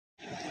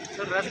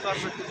Postcards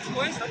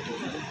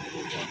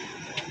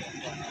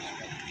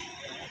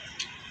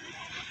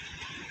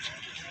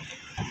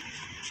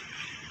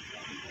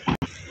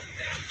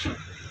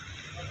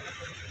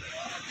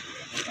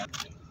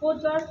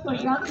for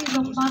Yatris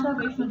of Mata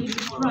Vaishno Devi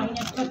Shrine at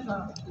Katra,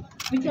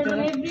 which has an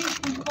average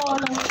footfall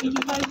of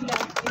 85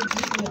 lakhs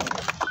every year.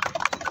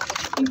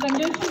 In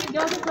conjunction with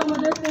the some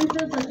other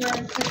sensors such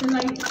as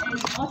satellite and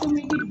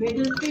automated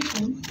weather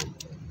stations,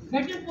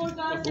 better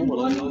forecasts and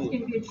volumes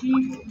can be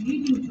achieved,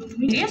 leading to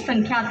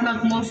संख्यात्मक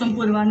मौसम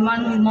पूर्वानुमान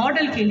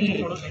model के लिए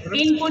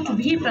input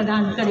भी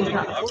प्रदान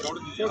करेगा.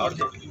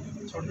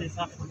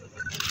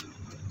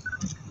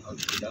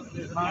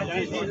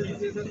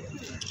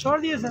 छोड़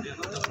दिए sir.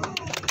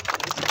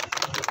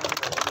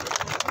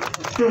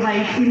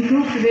 Provide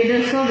improved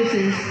weather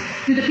services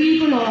to the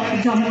people of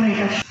Jammu and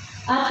Kashmir.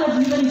 आपका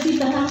जीवन इसी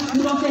तरह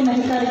फूलों से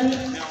महकता रहे,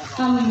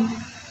 हम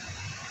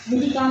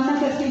यही कामना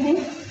करते हैं.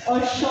 और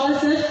शॉल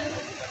सर,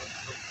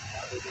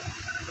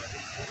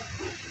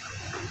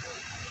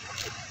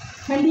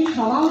 ठंडी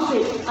हवाओं से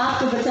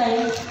आपको बचाए,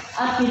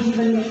 आपके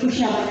जीवन में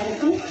खुशियाँ बनाए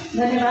रखें.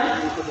 धन्यवाद.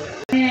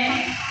 मैं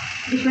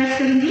रिक्वेस्ट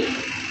करूँगी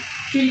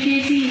श्री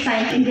केसी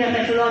साइंस इंडिया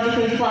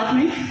मेट्रोलॉजिकल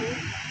डिपार्टमेंट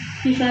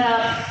कि सर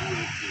आप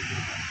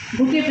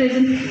बुके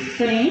प्रेजेंट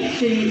करें.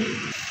 Shri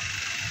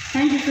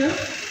thank you sir.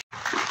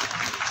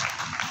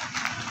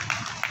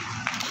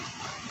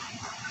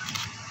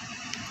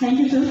 Thank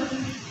you sir.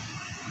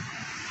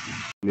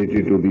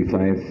 Related to the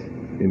science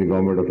in the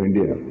government of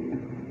India,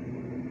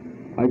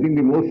 I think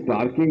the most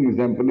starking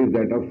example is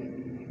that of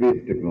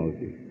space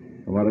technology.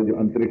 हमारा जो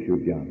अंतरिक्ष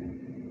विज्ञान है,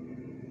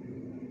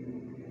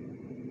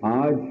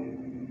 आज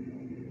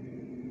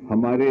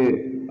हमारे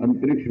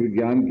अंतरिक्ष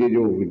विज्ञान के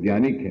जो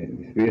वैज्ञानिक हैं,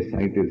 स्पेस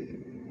साइंटिस्ट,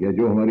 या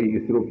जो हमारी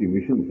इसरो की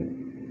मिशन हैं,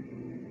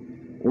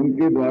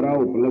 उनके द्वारा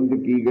उपलब्ध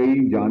की गई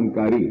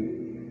जानकारी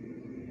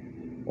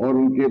और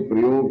उनके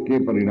प्रयोग के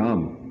परिणाम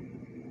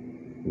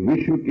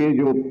विश्व के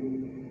जो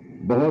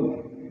बहुत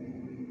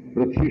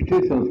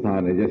प्रतिष्ठित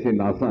संस्थान है जैसे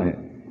नासा है,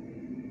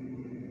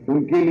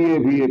 उनके लिए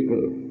भी एक,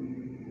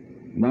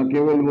 न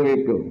केवल वो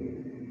एक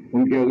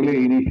उनके अगले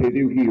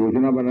इनिशिएटिव की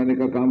योजना बनाने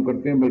का काम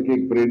करते हैं, बल्कि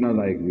एक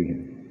प्रेरणादायक भी है.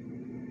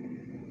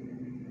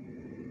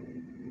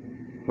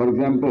 फॉर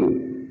एग्जाम्पल,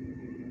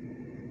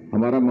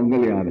 हमारा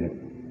मंगलयान है.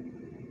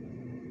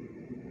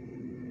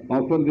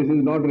 Often this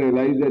is not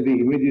realized that the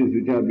images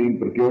which are being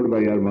procured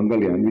by our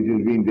Mangalyaan, which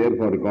has been there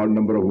for a record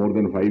number of more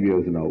than 5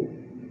 years now,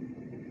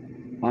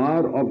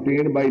 are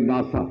obtained by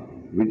NASA,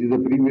 which is the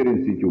premier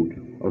institute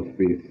of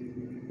space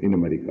in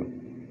America.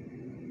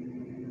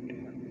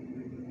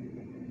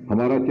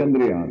 हमारा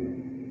Chandrayaan,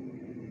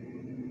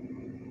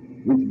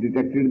 which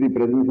detected the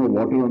presence of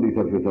water on the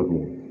surface of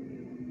moon.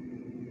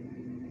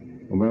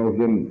 मैं उस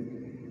दिन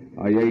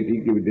IIT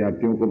के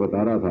विद्यार्थियों को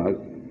बता रहा था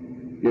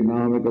कि ना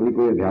हमें कभी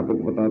कोई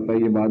अध्यापक बताता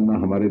है ये बात, ना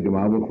हमारे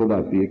दिमाग में खुद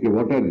आती है कि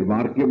what a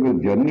remarkable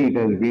journey it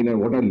has been and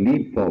what a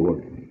leap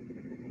forward.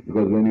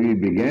 Because when we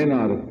began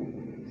our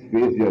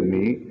space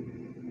journey,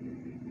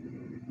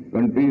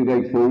 countries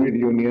like Soviet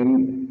Union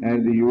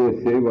and the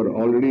USA were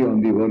already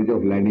on the verge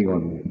of landing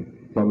on moon.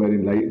 Somewhere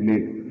in late,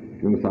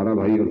 क्योंकि सारा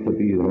भाई और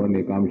सतीश धवन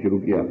ने काम शुरू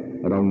किया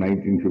around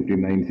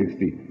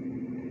 1959-60,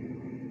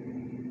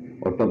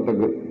 और तब तक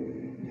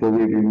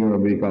सोवियत यूनियन और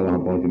अमेरिका वहां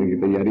पहुंचने की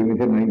तैयारी में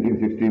थे.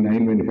 1969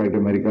 में in fact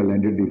America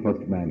landed the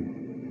first man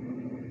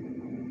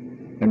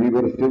and we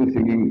were still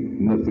singing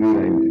nursery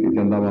rhymes कि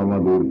चंदा मामा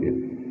दूर के.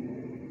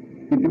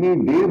 इतनी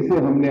देर से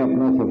हमने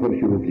अपना सफर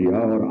शुरू किया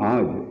और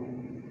आज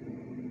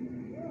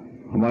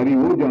हमारी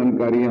वो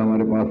जानकारियां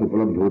हमारे पास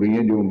उपलब्ध हो रही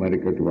हैं जो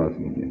अमेरिका के पास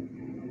नहीं है.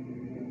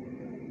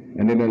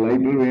 And in a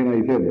lighter when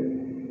I said,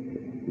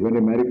 when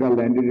America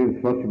landed it's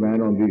first man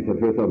on the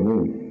surface of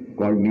moon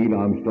called Neil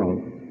Armstrong,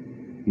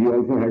 he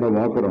also had a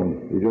walk around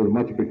which was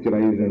much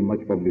picturized and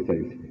much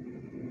publicized,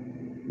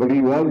 but he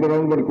walked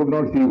around but could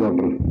not see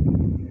water.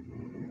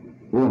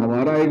 वो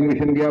हमारा एक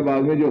mission गया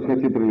बाद में जो उसका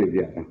चित्र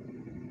लेके आया.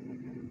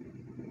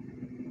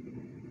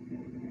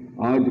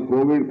 आज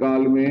कोविड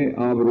काल में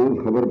आप रोज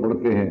खबर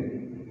पढ़ते हैं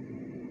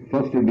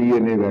फर्स्ट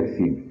DNA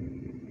वैक्सीन.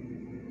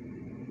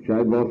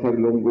 शायद बहुत सारे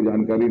लोगों को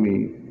जानकारी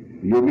नहीं,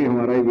 ये भी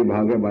हमारा एक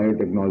विभाग है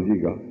बायोटेक्नोलॉजी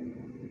का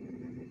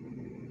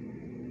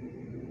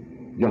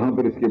जहां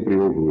पर इसके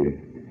प्रयोग हुए.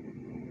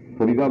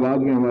 फरीदाबाद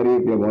में हमारी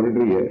एक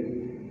लेबोरेटरी है,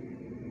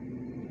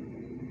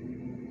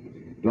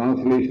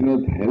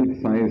 ट्रांसलेशनल हेल्थ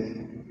साइंस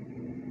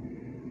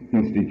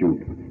इंस्टीट्यूट,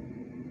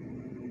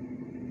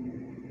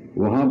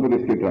 वहां पर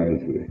इसके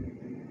ट्रायल्स हुए.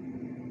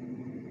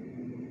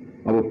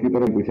 अब उसकी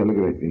तरफ कुछ अलग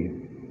रहती है.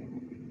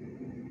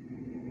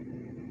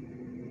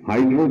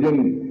 हाइड्रोजन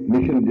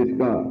मिशन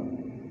जिसका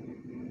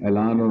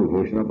ऐलान और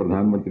घोषणा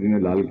प्रधानमंत्री ने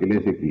लाल किले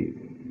से की,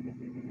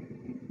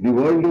 the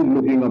world is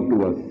looking up to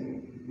us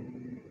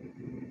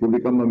to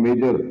become a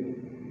major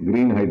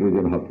green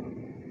hydrogen hub.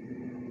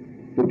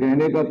 तो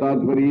कहने का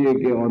तात्पर्य है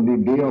कि on the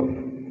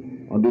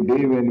day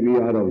when we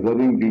are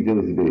observing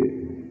teachers day,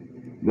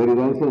 there is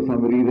also some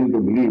reason to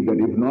believe that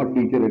if not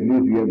teacher,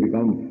 at least we have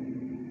become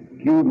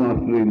Q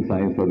master in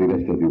science for the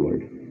rest of the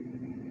world.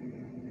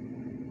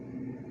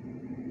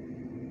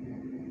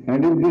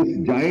 And if this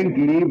giant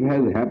leap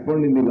has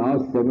happened in the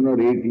last 7 or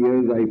 8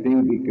 years, I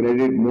think the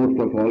credit most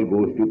of all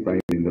goes to Prime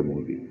Minister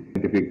Modi.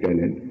 Scientific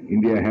talent.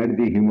 India had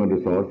the human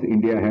resource,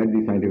 India had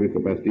the scientific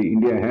capacity,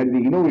 India had the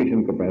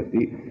innovation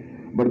capacity,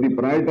 but the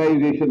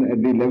prioritization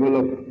at the level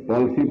of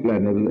policy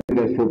planners and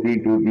SOP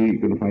to be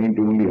confined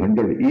to only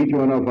 100. Each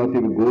one of us,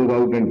 if it goes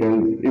out and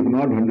tells, if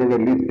not 100,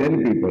 at least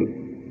 10 people,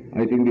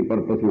 I think the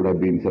purpose would have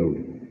been served.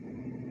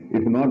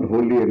 If not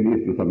wholly, at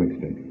least to some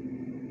extent.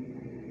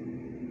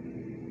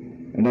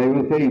 And I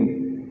was saying,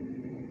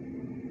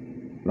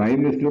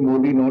 Prime Minister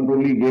Modi not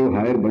only gave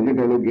higher budget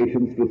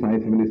allocations to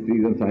science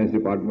ministries and science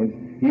departments,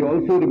 he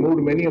also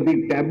removed many of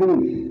the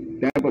taboos.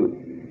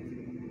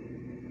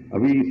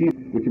 अभी इसी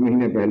कुछ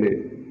महीने पहले,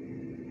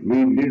 we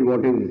did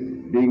what is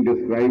being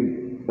described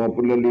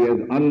popularly as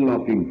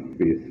unlocking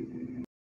space.